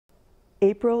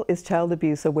April is Child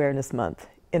Abuse Awareness Month.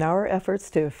 In our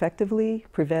efforts to effectively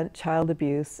prevent child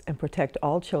abuse and protect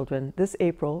all children, this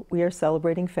April we are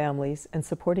celebrating families and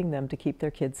supporting them to keep their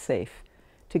kids safe.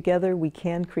 Together we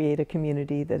can create a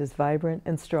community that is vibrant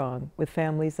and strong, with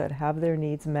families that have their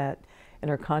needs met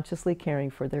and are consciously caring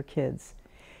for their kids.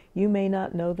 You may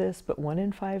not know this, but 1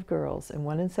 in 5 girls and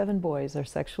 1 in 7 boys are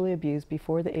sexually abused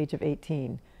before the age of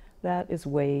 18. That is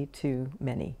way too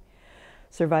many.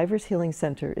 Survivors Healing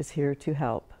Center is here to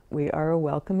help. We are a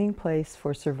welcoming place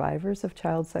for survivors of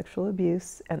child sexual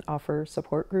abuse and offer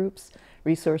support groups,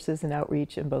 resources, and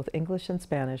outreach in both English and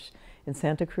Spanish in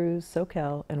Santa Cruz,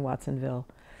 Soquel, and Watsonville.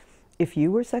 If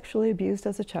you were sexually abused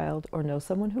as a child or know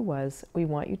someone who was, we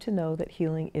want you to know that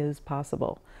healing is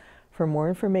possible. For more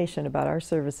information about our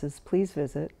services, please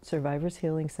visit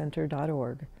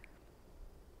survivorshealingcenter.org.